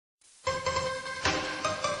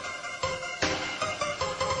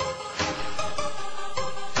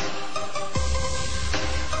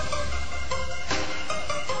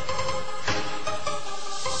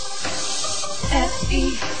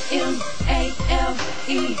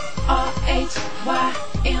F-E-M-A-L-E-R-H-Y-M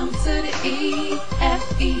to the E,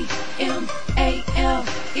 F-E-M-A-L-E-R-H-Y-M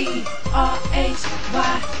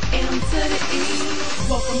to the E.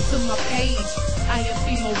 Welcome to my page, I am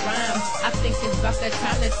female rhyme. I think it's about that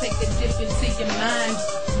time to take a dip into your mind.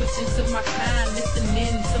 Switching to my kind,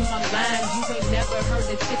 listening to my lines. You ain't never heard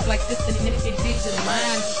a chick like this, and if you did, you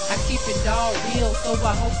lying. I keep it all real, so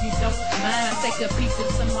I hope you don't mind. Take a piece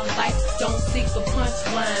into my life, don't seek a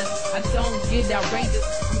punchline. I don't get outrageous,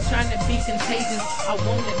 I'm trying to be contagious. I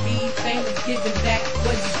wanna be famous, giving back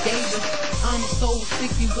what you gave us. I'm so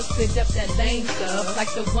sick you looked it up that lame stuff,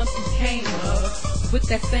 like the ones who came up with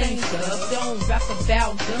that same stuff. Don't rap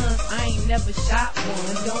about guns, I ain't never shot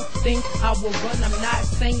one. Don't think I will run, I'm not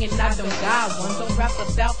saying I don't got one. Don't rap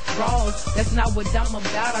about frauds, that's not what I'm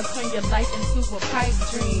about. I turn your life into a pipe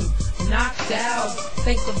dream, knocked out.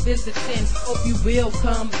 Thanks for visiting, hope you will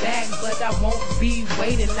come back, but I won't be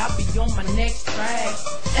waiting, I'll be on my next track.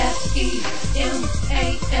 F-E-M-A-L-E-R-H-Y-M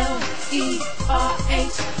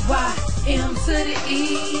to the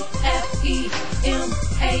E, F-E-M-A-L-E-R-H-Y-M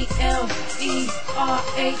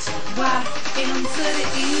to the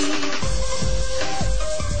E.